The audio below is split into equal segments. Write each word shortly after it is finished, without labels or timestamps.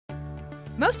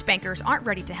Most bankers aren't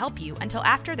ready to help you until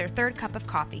after their third cup of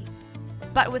coffee.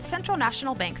 But with Central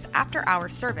National Bank's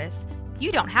after-hours service,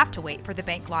 you don't have to wait for the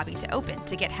bank lobby to open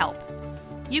to get help.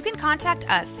 You can contact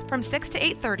us from 6 to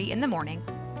 8:30 in the morning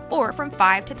or from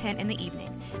 5 to 10 in the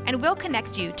evening, and we'll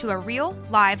connect you to a real,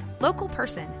 live, local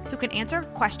person who can answer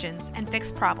questions and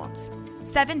fix problems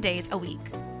 7 days a week.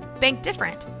 Bank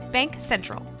different. Bank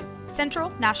Central. Central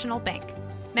National Bank.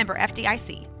 Member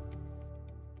FDIC.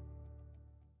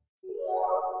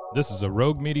 This is a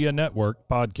Rogue Media Network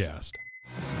podcast.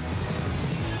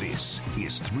 This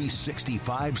is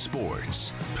 365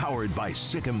 Sports, powered by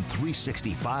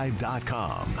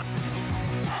Sikkim365.com.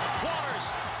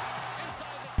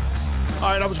 All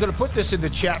right, I was going to put this in the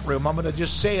chat room. I'm going to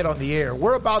just say it on the air.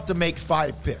 We're about to make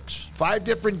 5 picks, 5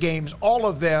 different games, all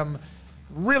of them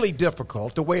really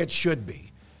difficult, the way it should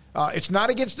be. It's not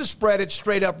against the spread. It's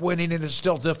straight up winning, and it's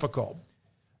still difficult.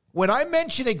 When I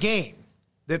mention a game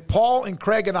that Paul and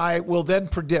Craig and I will then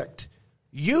predict,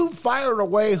 you fire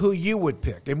away who you would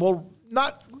pick. And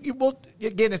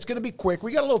again, it's going to be quick.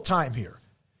 We got a little time here.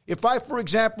 If I, for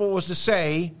example, was to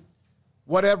say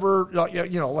whatever,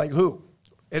 like who,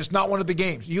 and it's not one of the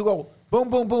games, you go boom,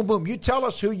 boom, boom, boom. You tell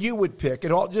us who you would pick,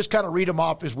 and I'll just kind of read them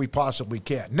off as we possibly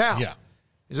can. Now,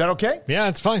 Is that okay? Yeah,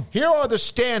 it's fine. Here are the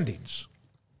standings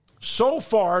so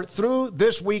far through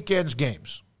this weekend's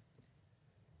games.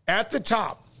 At the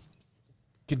top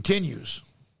continues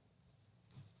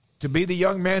to be the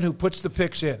young man who puts the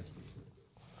picks in,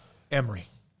 Emery.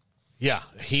 Yeah,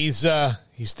 he's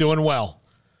doing well.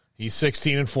 He's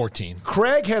 16-14.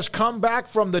 Craig has come back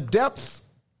from the depths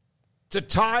to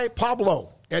tie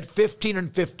Pablo at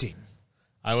 15-15.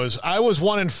 I was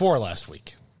 1-4 last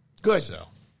week. Good. So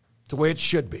it's the way it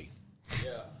should be.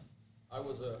 Yeah, I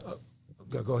was.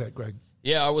 Go ahead, Greg.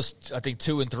 Yeah, I was. I think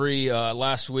 2-3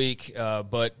 last week.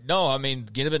 But no, I mean,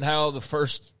 given how the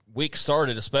first week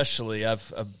started, especially, I'm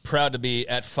proud to be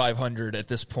at 500 at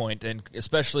this point, and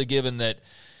especially given that.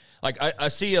 Like, I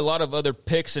see a lot of other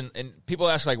picks, and people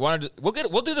ask, like, why don't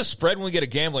we'll do the spread when we get a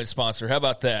gambling sponsor. How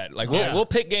about that? Like, we'll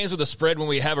pick games with a spread when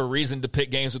we have a reason to pick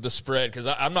games with the spread, because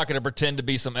I'm not going to pretend to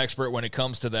be some expert when it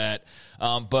comes to that.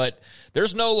 But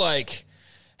there's no, like,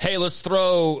 hey, let's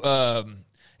throw,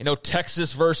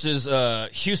 Texas versus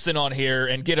Houston on here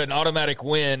and get an automatic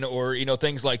win or,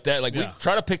 things like that. Like, we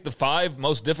try to pick the 5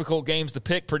 most difficult games to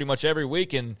pick pretty much every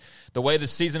week, and the way the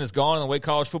season has gone and the way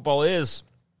college football is,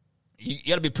 you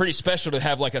got to be pretty special to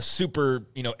have like a super,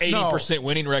 80%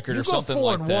 winning record or something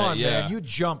like that. Man. You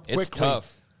jump quickly. It's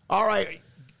tough. All right.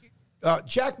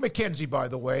 Jack McKenzie, by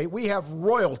the way, we have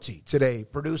royalty today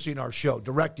producing our show,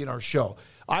 directing our show.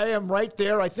 I am right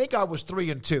there. I think I was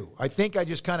 3-2. I think I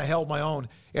just kind of held my own.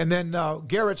 And then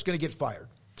Garrett's going to get fired.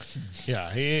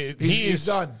 Yeah, he's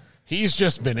done. He's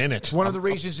just been in it. One of the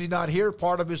reasons he's not here,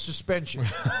 part of his suspension.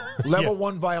 Level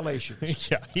 1 violations.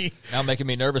 Yeah. Now making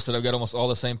me nervous that I've got almost all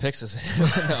the same picks as him.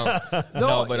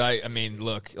 No, but I mean,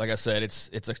 look, like I said, it's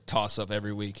a toss-up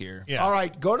every week here. Yeah. All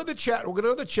right, go to the chat. We're going to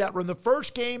go to the chat room. The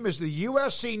first game is the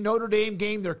USC-Notre Dame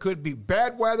game. There could be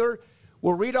bad weather.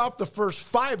 We'll read off the first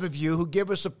 5 of you who give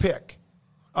us a pick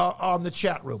on the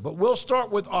chat room. But we'll start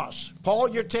with us. Paul,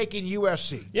 you're taking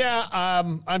USC. Yeah,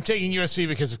 I'm taking USC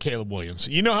because of Caleb Williams.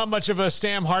 You know how much of a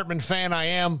Sam Hartman fan I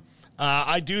am.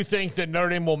 I do think that Notre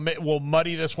Dame will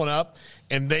muddy this one up,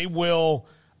 and they will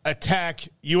attack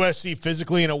USC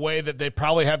physically in a way that they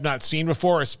probably have not seen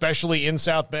before, especially in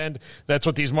South Bend. That's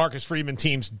what these Marcus Freeman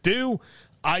teams do.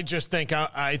 I just think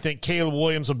I think Caleb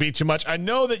Williams will be too much. I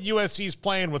know that USC is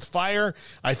playing with fire.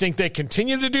 I think they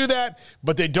continue to do that,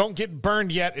 but they don't get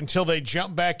burned yet until they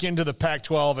jump back into the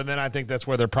Pac-12, and then I think that's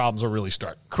where their problems will really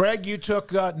start. Craig, you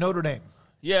took Notre Dame.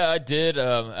 Yeah, I did.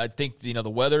 I think the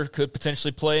weather could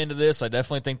potentially play into this. I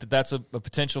definitely think that that's a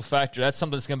potential factor. That's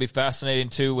something that's going to be fascinating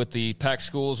too with the Pac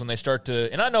schools when they start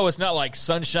to. And I know it's not like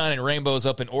sunshine and rainbows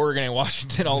up in Oregon and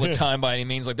Washington all the time by any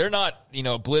means. Like they're not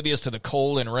oblivious to the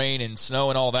cold and rain and snow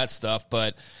and all that stuff.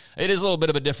 But it is a little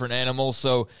bit of a different animal.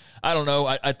 So I don't know.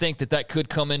 I think that could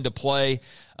come into play.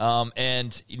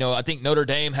 And I think Notre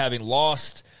Dame having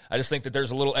lost. I just think that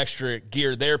there's a little extra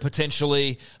gear there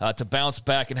potentially to bounce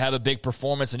back and have a big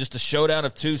performance. And just a showdown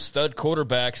of 2 stud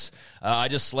quarterbacks, I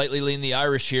just slightly lean the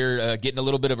Irish here, getting a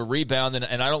little bit of a rebound.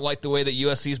 And I don't like the way that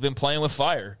USC's been playing with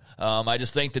fire. I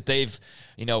just think that they've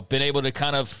been able to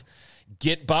kind of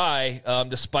get by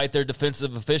despite their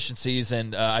defensive efficiencies.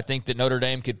 And I think that Notre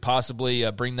Dame could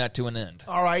possibly bring that to an end.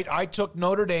 All right, I took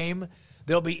Notre Dame.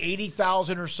 There'll be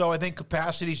 80,000 or so. I think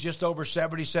capacity is just over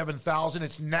 77,000.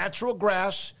 It's natural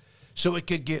grass. So it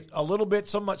could get a little bit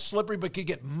somewhat slippery, but could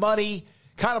get muddy,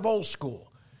 kind of old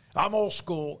school. I'm old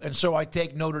school, and so I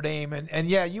take Notre Dame. And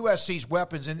USC's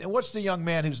weapons. And what's the young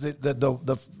man who's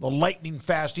the lightning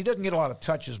fast? He doesn't get a lot of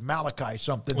touches. Malachi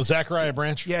something. Well, Zachariah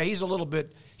Branch? Yeah, he's a little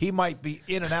bit – he might be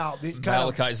in and out.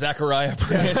 Zachariah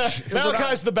Branch.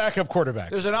 Malachi's the backup quarterback.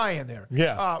 There's an eye in there.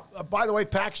 Yeah. By the way,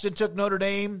 Paxton took Notre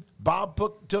Dame. Bob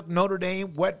took Notre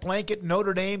Dame. Wet Blanket,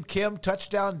 Notre Dame. Kim,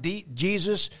 touchdown,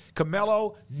 Jesus.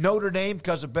 Camelo, Notre Dame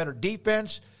because of better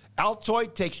defense.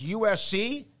 Altoid takes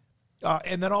USC.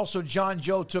 And then also John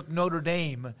Joe took Notre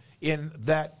Dame in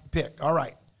that pick. All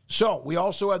right. So we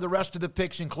also have the rest of the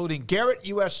picks, including Garrett,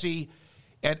 USC,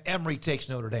 and Emory takes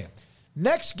Notre Dame.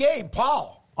 Next game,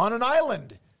 Paul, on an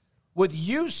island with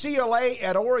UCLA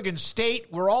at Oregon State.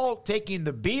 We're all taking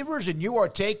the Beavers, and you are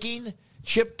taking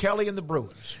Chip Kelly and the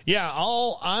Bruins. Yeah,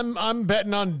 I'm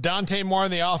betting on Dante Moore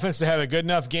in the offense to have a good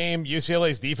enough game.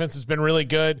 UCLA's defense has been really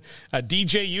good.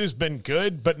 DJU's been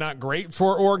good, but not great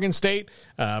for Oregon State.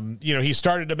 He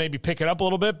started to maybe pick it up a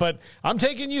little bit, but I'm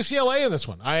taking UCLA in this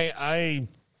one. I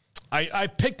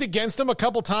picked against them a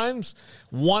couple times.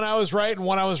 One I was right and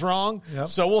one I was wrong. Yep.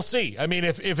 So we'll see. I mean,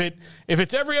 if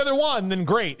it's every other one, then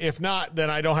great. If not,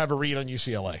 then I don't have a read on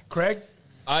UCLA. Craig?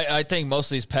 I think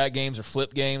most of these pack games are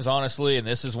flip games, honestly, and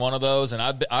this is one of those. And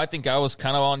I think I was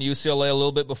kind of on UCLA a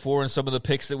little bit before in some of the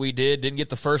picks that we did. Didn't get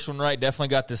the first one right. Definitely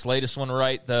got this latest one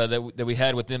right that we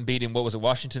had with them beating, what was it,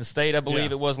 Washington State, I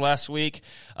believe it was last week.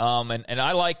 And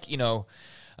I like, the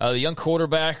young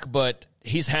quarterback, but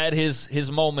he's had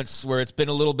his moments where it's been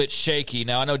a little bit shaky.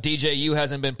 Now, I know DJU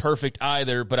hasn't been perfect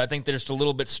either, but I think they're just a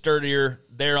little bit sturdier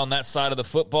there on that side of the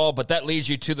football. But that leads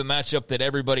you to the matchup that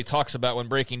everybody talks about when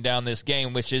breaking down this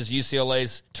game, which is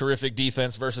UCLA's terrific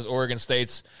defense versus Oregon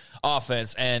State's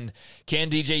offense. And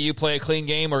can DJU play a clean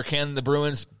game, or can the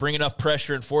Bruins bring enough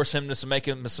pressure and force him to make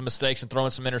some mistakes and throwing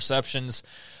some interceptions?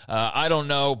 I don't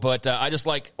know, but I just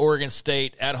like Oregon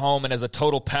State at home and as a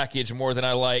total package more than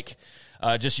I like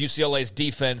just UCLA's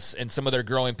defense and some of their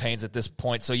growing pains at this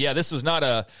point. So, yeah, this was not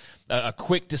a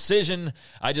quick decision.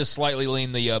 I just slightly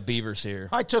lean the Beavers here.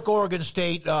 I took Oregon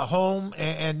State home,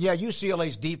 and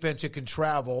UCLA's defense, it can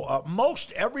travel.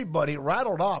 Most everybody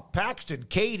rattled off. Paxton,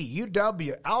 Katie,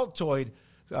 UW, Altoid,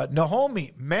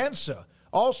 Nahomi, Mansa,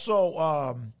 also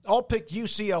all picked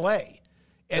UCLA.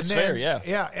 That's fair, yeah.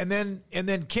 Yeah, and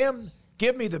then Kim,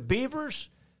 give me the Beavers,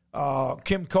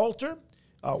 Kim Coulter.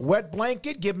 Wet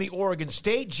Blanket, give me Oregon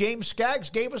State. James Skaggs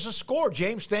gave us a score.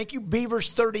 James, thank you. Beavers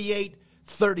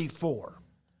 38-34.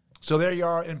 So there you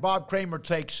are. And Bob Kramer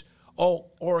takes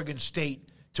Oregon State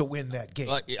to win that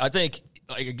game. I think,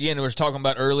 again, we were talking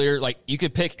about earlier, you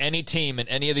could pick any team in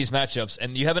any of these matchups,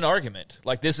 and you have an argument.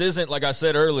 This isn't, like I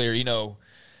said earlier,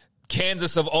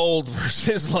 Kansas of old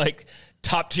versus,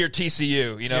 top-tier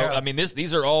TCU. Yeah. I mean,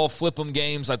 these are all flip-em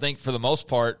games, I think, for the most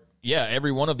part. Yeah,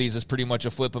 every one of these is pretty much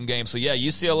a flip-em game. So, yeah,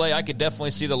 UCLA, I could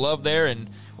definitely see the love there, and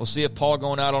we'll see if Paul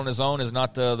going out on his own is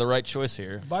not the right choice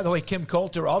here. By the way, Kim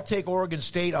Coulter, I'll take Oregon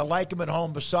State. I like them at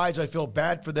home. Besides, I feel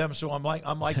bad for them, so I'm like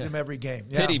them every game.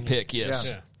 Yeah. Pity pick, yes.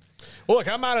 Yeah. Well, look,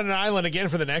 I'm out on an island again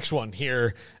for the next one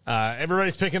here.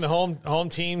 Everybody's picking the home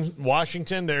team,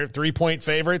 Washington. They're 3-point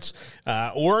favorites.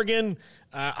 Oregon,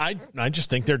 I just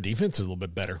think their defense is a little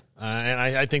bit better. And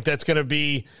I think that's going to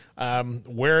be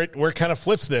where it kind of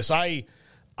flips this. I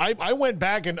went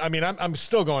back, and I mean, I'm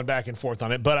still going back and forth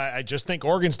on it, but I just think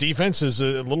Oregon's defense is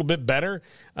a little bit better,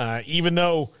 even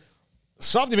though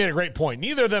Softy made a great point.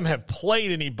 Neither of them have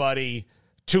played anybody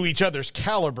to each other's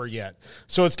caliber yet.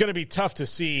 So it's going to be tough to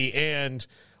see. And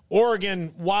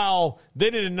Oregon, while they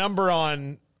did a number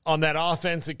on that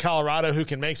offense at Colorado who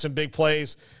can make some big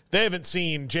plays, they haven't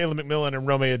seen Jalen McMillan and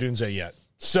Rome Odunze yet.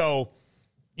 So,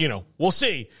 we'll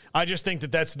see. I just think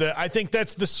that's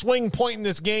the swing point in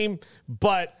this game,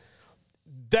 but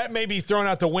that may be thrown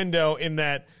out the window in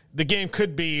that the game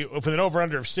could be, with an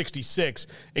over-under of 66,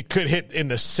 it could hit in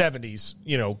the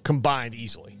 70s, combined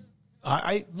easily.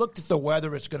 I looked at the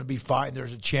weather. It's going to be fine.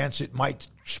 There's a chance it might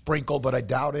sprinkle, but I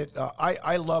doubt it.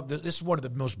 I love this. This is one of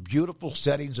the most beautiful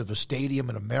settings of a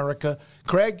stadium in America.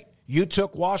 Craig, you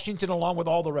took Washington along with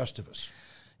all the rest of us.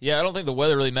 Yeah, I don't think the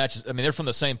weather really matches. I mean, they're from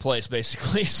the same place,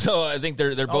 basically, so I think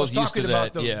they're both used to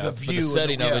that. The view, the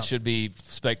setting of it should be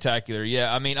spectacular.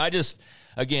 Yeah, I mean,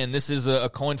 again, this is a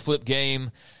coin flip game.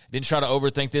 Didn't try to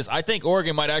overthink this. I think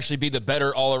Oregon might actually be the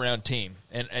better all-around team,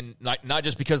 and not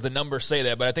just because the numbers say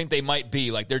that, but I think they might be.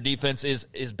 Their defense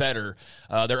is better.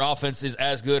 Their offense is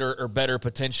as good or better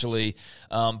potentially.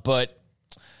 But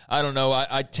I don't know.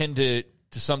 I tend to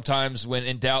sometimes, when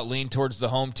in doubt, lean towards the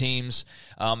home teams.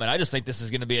 And I just think this is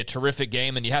going to be a terrific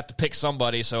game, and you have to pick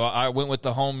somebody. So I went with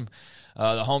the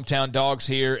hometown dogs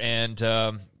here and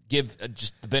give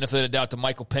just the benefit of the doubt to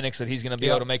Michael Penix that he's going to be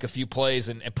able to make a few plays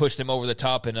and push them over the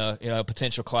top in a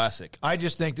potential classic. I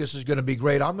just think this is going to be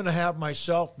great. I'm going to have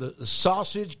myself the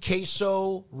sausage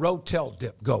queso rotel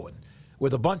dip going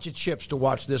with a bunch of chips to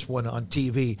watch this one on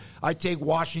TV. I take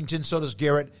Washington, so does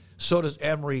Garrett, so does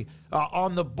Emery.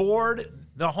 On the board,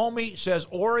 the homie says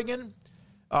Oregon,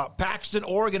 Paxton,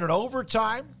 Oregon in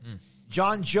overtime.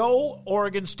 John Joe,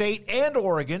 Oregon State and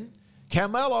Oregon.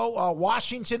 Camelo,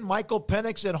 Washington, Michael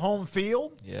Penix at home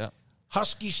field. Yeah.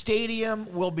 Husky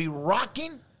Stadium will be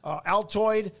rocking.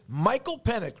 Altoid, Michael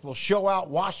Penix will show out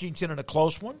Washington in a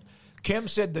close one. Kim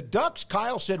said the Ducks.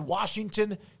 Kyle said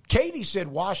Washington. Katie said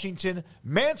Washington.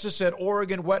 Mansa said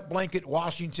Oregon, wet blanket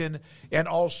Washington. And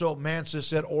also Mansa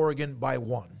said Oregon by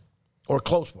 1. Or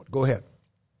close one. Go ahead.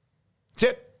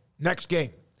 Tip. Next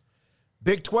game.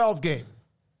 Big 12 game.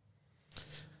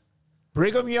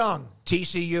 Brigham Young,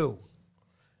 TCU.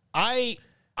 I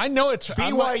know it's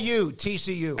BYU,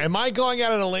 TCU. Am I going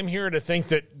out on a limb here to think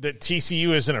that TCU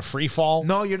is in a free fall?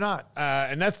 No, you're not.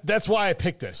 And that's why I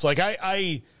picked this. Like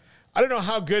I don't know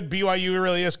how good BYU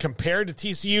really is compared to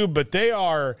TCU, but they're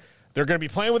going to be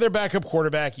playing with their backup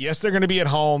quarterback. Yes, they're going to be at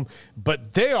home,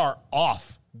 but they are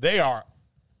off. They are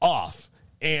off.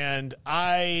 And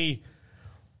I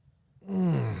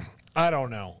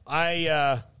don't know.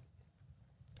 I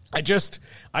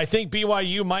think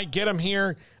BYU might get them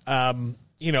here.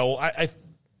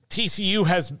 TCU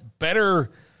has better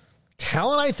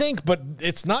talent, I think, but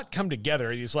it's not come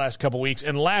together these last couple weeks.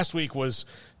 And last week was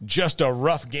just a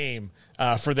rough game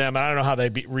for them. And I don't know how they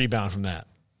rebound from that.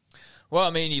 Well, I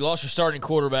mean, you lost your starting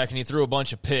quarterback and you threw a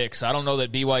bunch of picks. I don't know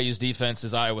that BYU's defense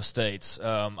is Iowa State's.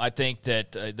 I think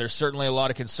that there's certainly a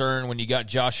lot of concern when you got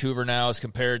Josh Hoover now as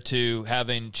compared to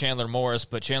having Chandler Morris,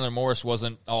 but Chandler Morris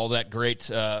wasn't all that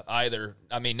great either.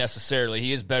 I mean, necessarily.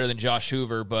 He is better than Josh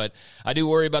Hoover, but I do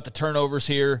worry about the turnovers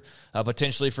here,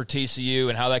 potentially for TCU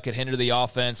and how that could hinder the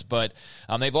offense. But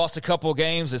they've lost a couple of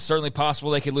games. It's certainly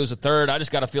possible they could lose a third. I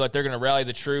just got to feel like they're going to rally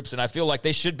the troops, and I feel like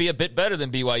they should be a bit better than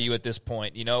BYU at this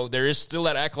point. You know, there is still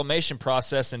that acclimation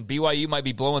process, and BYU might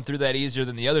be blowing through that easier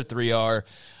than the other three are.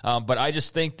 But I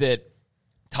just think that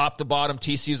top to bottom,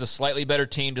 TCU is a slightly better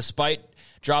team despite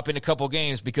dropping a couple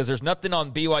games, because there's nothing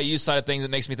on BYU's side of things that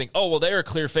makes me think, oh, well, they're a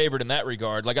clear favorite in that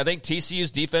regard. Like, I think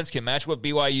TCU's defense can match what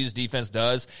BYU's defense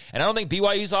does, and I don't think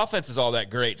BYU's offense is all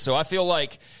that great. So I feel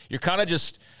like you're kind of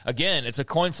just, again, it's a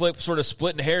coin flip, sort of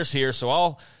splitting hairs here, so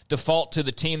I'll default to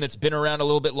the team that's been around a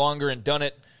little bit longer and done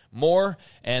it more,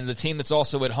 and the team that's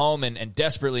also at home and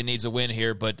desperately needs a win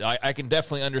here. But I can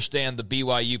definitely understand the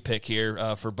BYU pick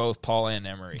here for both Paul and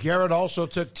Emery. Garrett also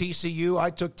took TCU. I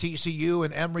took TCU,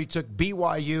 and Emery took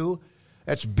BYU.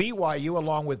 That's BYU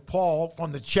along with Paul.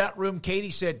 From the chat room,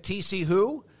 Katie said TC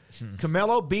who?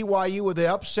 Camelo, BYU with the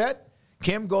upset.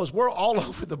 Kim goes, we're all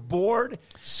over the board.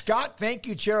 Scott, thank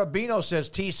you. Cherubino says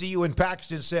TCU, and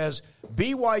Paxton says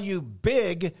BYU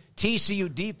big,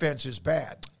 TCU defense is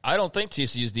bad. I don't think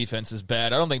TCU's defense is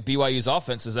bad. I don't think BYU's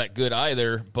offense is that good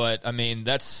either. But, I mean,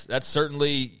 that's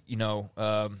certainly,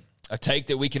 a take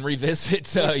that we can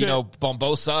revisit, on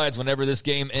both sides whenever this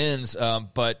game ends.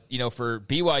 But, for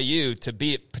BYU to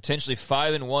be potentially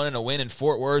 5-1 and a win in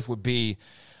Fort Worth would be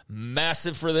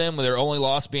massive for them, with their only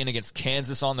loss being against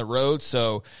Kansas on the road.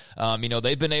 So,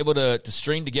 they've been able to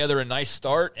string together a nice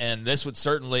start, and this would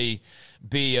certainly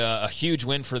be a huge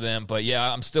win for them. But,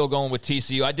 yeah, I'm still going with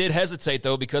TCU. I did hesitate,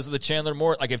 though, because of the Chandler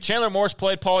Morris. Like, if Chandler Morris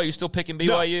played, Paul, are you still picking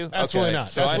BYU? No, absolutely not.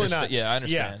 So absolutely not. Yeah, I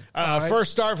understand. Yeah.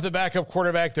 First start for the backup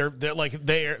quarterback.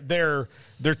 They're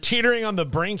teetering on the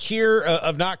brink here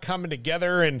of not coming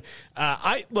together. And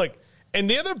and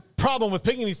the other problem with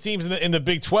picking these teams in the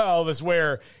Big 12 is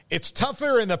where it's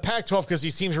tougher in the Pac-12 because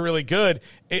these teams are really good.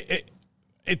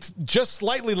 It's just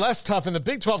slightly less tough in the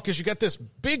Big 12 because you got this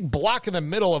big block in the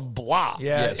middle of blah.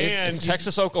 Yeah, it's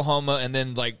Texas, Oklahoma, and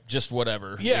then just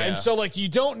whatever. Yeah, and so you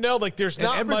don't know, there's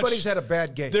not everybody's much. Everybody's had a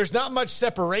bad game. There's not much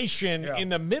separation in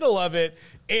the middle of it,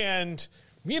 and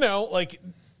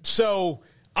so.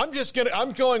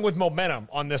 I'm going with momentum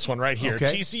on this one right here.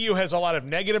 Okay. TCU has a lot of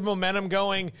negative momentum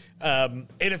going, and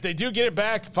if they do get it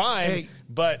back, fine. Hey,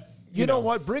 but you know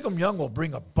what? Brigham Young will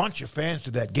bring a bunch of fans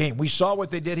to that game. We saw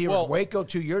what they did here in Waco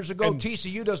 2 years ago.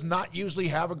 TCU does not usually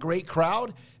have a great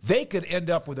crowd. They could end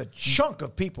up with a chunk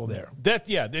of people there. Then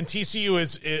TCU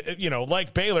is,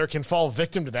 like Baylor, can fall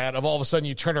victim to that. Of all of a sudden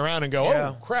you turn around and go,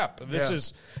 oh, crap, this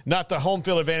is not the home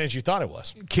field advantage you thought it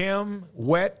was. Kim,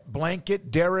 Wet,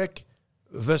 Blanket, Derek,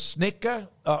 Vesnicka,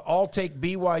 all take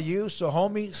BYU. So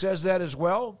homie says that as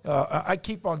well. I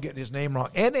keep on getting his name wrong.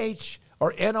 NH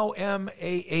or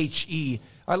Nomahe.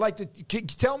 I like to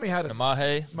tell me how to.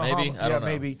 Namahe, maybe. I don't know.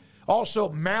 Maybe. Also,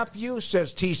 Matthew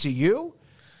says TCU.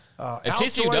 If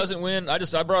TCU doesn't win, I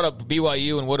brought up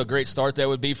BYU and what a great start that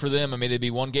would be for them. I mean, they'd be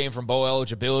one game from bowl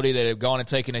eligibility. They'd have gone and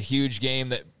taken a huge game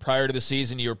that prior to the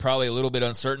season you were probably a little bit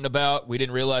uncertain about. We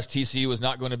didn't realize TCU was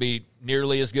not going to be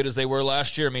nearly as good as they were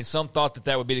last year. I mean, some thought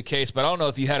that would be the case, but I don't know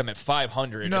if you had them at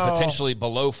 500 or potentially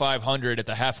below 500 at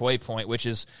the halfway point, which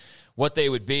is what they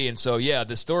would be. And so, yeah,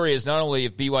 the story is not only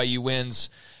if BYU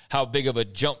wins, how big of a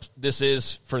jump this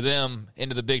is for them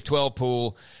into the Big 12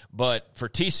 pool, but for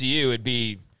TCU, it'd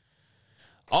be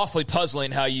awfully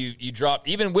puzzling how you dropped,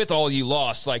 even with all you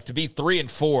lost. Like, to be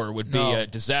 3-4 would be a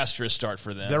disastrous start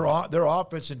for them. Their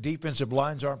offense and defensive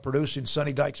lines aren't producing.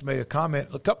 Sonny Dykes made a comment.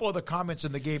 A couple other comments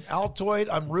in the game. Altoid,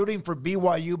 I'm rooting for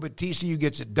BYU, but TCU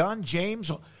gets it done.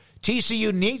 James,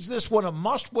 TCU needs this one, a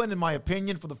must-win, in my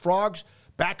opinion, for the Frogs.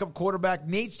 Backup quarterback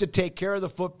needs to take care of the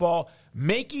football,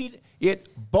 making it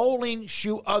bowling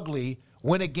shoe ugly.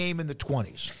 Win a game in the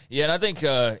 20s. Yeah, and I think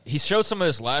he showed some of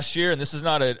this last year, and this is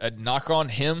not a knock on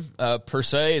him per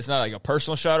se. It's not like a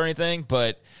personal shot or anything,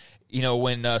 but you know,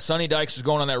 when Sonny Dykes was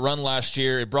going on that run last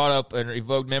year, it brought up and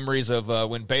evoked memories of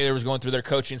when Baylor was going through their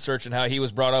coaching search and how he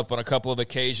was brought up on a couple of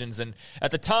occasions. And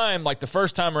at the time, like the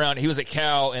first time around, he was at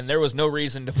Cal, and there was no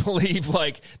reason to believe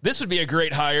like this would be a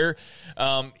great hire,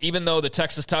 even though the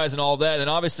Texas ties and all that. And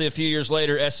obviously, a few years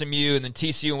later, SMU and then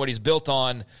TCU and what he's built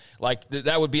on, like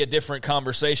that would be a different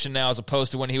conversation now as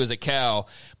opposed to when he was at Cal.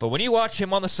 But when you watch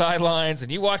him on the sidelines and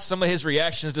you watch some of his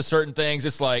reactions to certain things,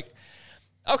 it's like,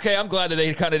 okay, I'm glad that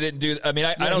they kind of didn't do. I mean,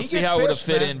 I don't see how it would have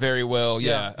fit in very well.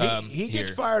 Yeah, he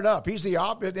gets fired up. He's the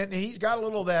opposite, and he's got a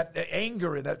little of that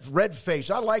anger and that red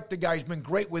face. I like the guy. He's been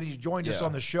great with. He's joined us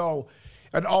on the show,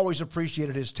 and always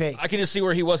appreciated his take. I can just see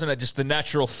where he wasn't just the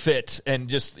natural fit, and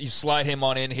just you slide him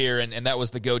on in here, and that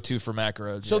was the go-to for Mack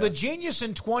Rhoades. So the genius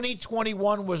in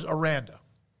 2021 was Aranda.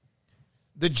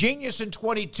 The genius in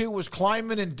 22 was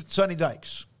Kleiman and Sonny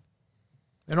Dykes.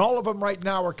 And all of them right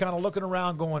now are kind of looking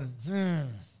around going,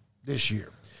 this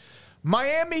year.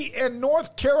 Miami and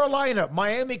North Carolina.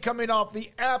 Miami coming off the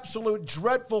absolute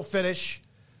dreadful finish.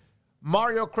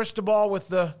 Mario Cristobal with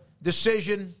the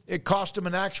decision. It cost him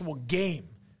an actual game.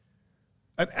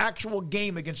 An actual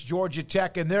game against Georgia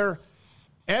Tech. And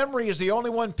Emory is the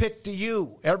only one picked to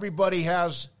you. Everybody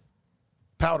has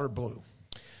powder blue.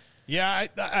 Yeah,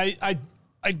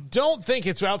 I don't think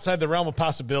it's outside the realm of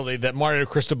possibility that Mario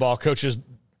Cristobal coaches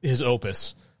his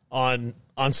opus on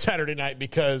Saturday night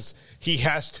because he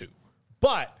has to.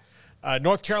 But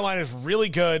North Carolina is really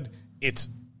good. It's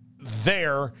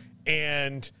there,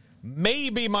 and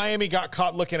maybe Miami got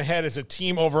caught looking ahead as a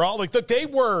team overall. Like, look, they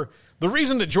were the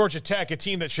reason that Georgia Tech, a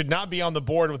team that should not be on the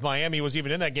board with Miami, was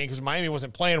even in that game because Miami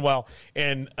wasn't playing well,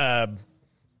 and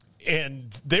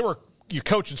they were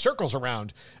coaching circles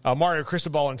around Mario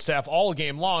Cristobal and staff all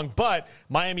game long, but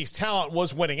Miami's talent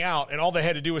was winning out, and all they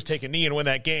had to do was take a knee and win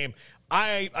that game.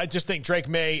 I just think Drake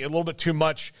May a little bit too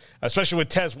much, especially with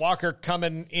Tez Walker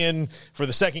coming in for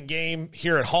the second game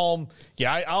here at home.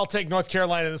 Yeah, I'll take North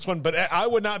Carolina in this one, but I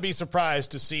would not be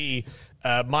surprised to see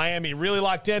Miami really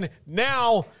locked in.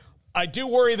 Now, I do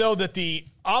worry, though, that the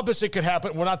opposite could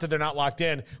happen. Well, not that they're not locked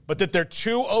in, but that they're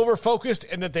too over-focused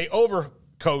and that they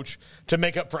overcoach to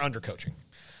make up for undercoaching.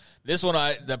 This one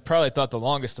I probably thought the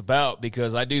longest about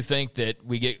because I do think that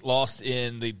we get lost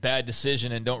in the bad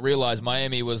decision and don't realize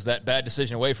Miami was that bad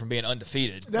decision away from being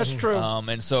undefeated. That's true.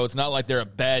 And so it's not like they're a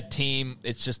bad team.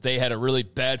 It's just they had a really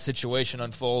bad situation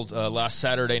unfold last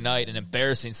Saturday night, an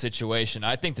embarrassing situation.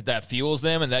 I think that fuels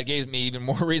them, and that gave me even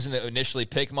more reason to initially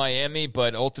pick Miami,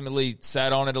 but ultimately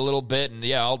sat on it a little bit. And,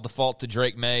 yeah, I'll default to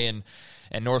Drake May and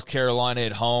North Carolina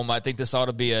at home. I think this ought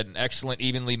to be an excellent,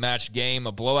 evenly matched game.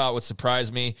 A blowout would surprise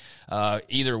me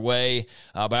either way.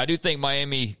 But I do think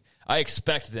Miami, I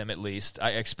expect them at least.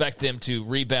 I expect them to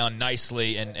rebound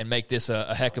nicely and make this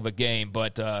a heck of a game.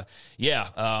 But,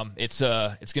 it's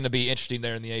going to be interesting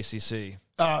there in the ACC.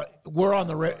 We're on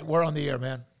the air,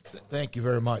 man. Thank you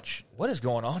very much. What is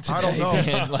going on today? I don't know.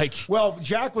 Man? Well,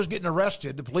 Jack was getting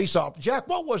arrested, the police officer. Jack,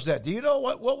 what was that? Do you know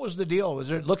what was the deal?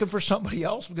 Was it looking for somebody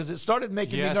else? Because it started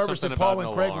making me nervous that Paul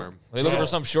and Craig were they looking for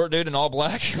some short dude in all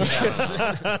black?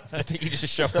 I think he just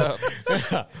showed up.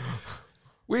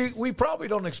 We probably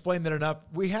don't explain that enough.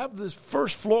 We have this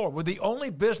first floor. We're the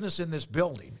only business in this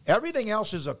building. Everything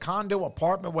else is a condo,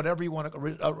 apartment, whatever you want,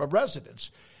 a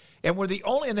residence. And we're the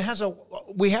only, and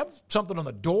we have something on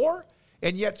the door.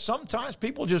 and yet sometimes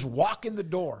people just walk in the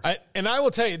door. And I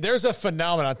will tell you, there's a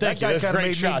phenomenon. Thank you. That's a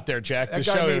great shot there, Jack. That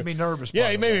guy made me nervous.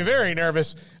 Yeah, he made me very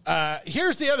nervous.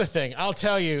 Here's the other thing. I'll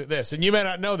tell you this, and you may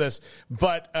not know this,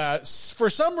 but for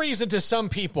some reason to some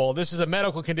people, this is a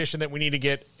medical condition that we need to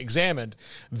get examined,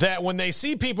 that when they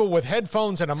see people with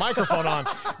headphones and a microphone on,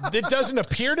 it doesn't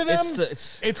appear to them.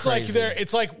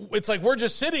 It's like we're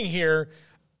just sitting here.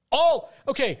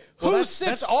 Who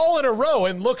sits all in a row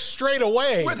and looks straight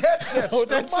away with headsets?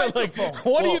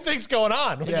 What do you think's going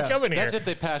on when you come in here? That's if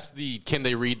they pass the "Can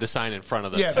they read the sign in front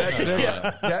of them?"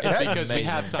 It's because we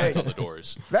have signs on the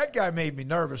doors. That guy made me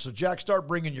nervous. So Jack, start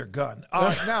bringing your gun.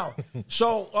 Now,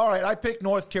 all right, I picked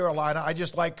North Carolina. I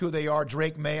just like who they are.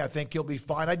 Drake May, I think he'll be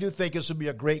fine. I do think this will be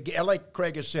a great game. Like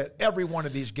Craig has said, every one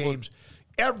of these games,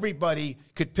 everybody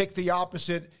could pick the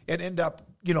opposite and end up,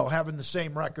 having the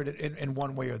same record in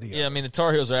one way or the other. Yeah, I mean, the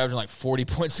Tar Heels are averaging like 40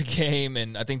 points a game,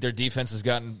 and I think their defense has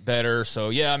gotten better. So,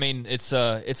 yeah, I mean, it's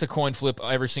a coin flip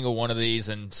every single one of these,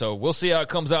 and so we'll see how it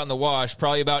comes out in the wash.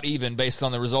 Probably about even based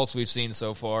on the results we've seen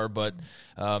so far. But,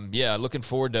 looking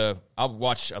forward to – I'll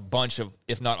watch a bunch of,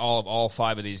 if not all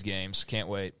 5 of these games. Can't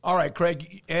wait. All right,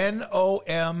 Craig,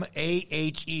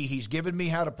 Nomahe. He's given me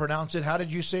how to pronounce it. How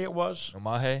did you say it was?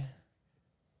 Nomahe?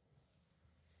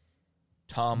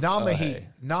 Nomahe.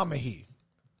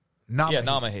 Yeah,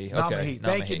 Nomahe. Okay.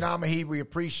 Thank you, Nomahe. We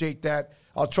appreciate that.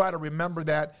 I'll try to remember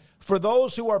that. For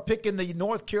those who are picking the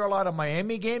North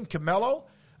Carolina-Miami game, Camelo,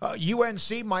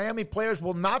 UNC, Miami players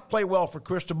will not play well for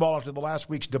Cristobal after the last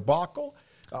week's debacle.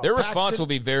 Their response will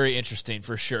be very interesting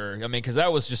for sure. I mean, because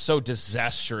that was just so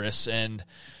disastrous, and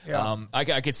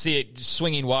I could see it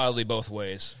swinging wildly both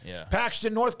ways. Yeah.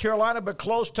 Paxton, North Carolina, but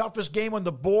close, toughest game on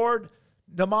the board.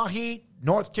 Nomahe,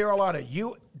 North Carolina.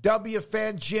 UW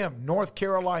fan Jim, North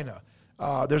Carolina.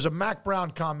 There's a Mac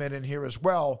Brown comment in here as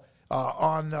well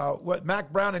on what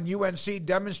Mac Brown and UNC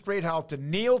demonstrate how to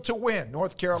kneel to win.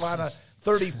 North Carolina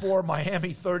 34,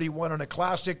 Miami 31 on a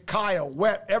classic. Kyle,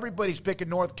 Wet, everybody's picking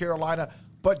North Carolina.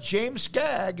 But James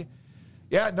Skagg,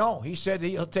 he said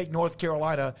he'll take North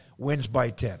Carolina, wins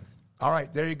by 10. All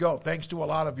right, there you go. Thanks to a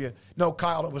lot of you. No,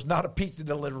 Kyle, it was not a pizza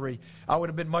delivery. I would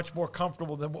have been much more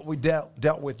comfortable than what we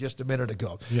dealt with just a minute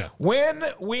ago. Yeah. When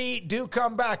we do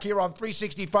come back here on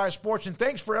 365 Sports, and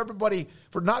thanks for everybody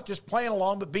for not just playing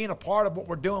along, but being a part of what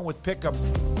we're doing with Pickup.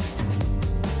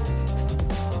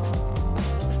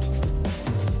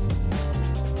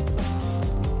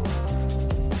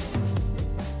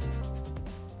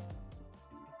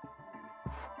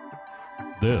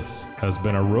 This has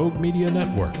been a Rogue Media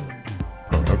Network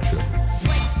production.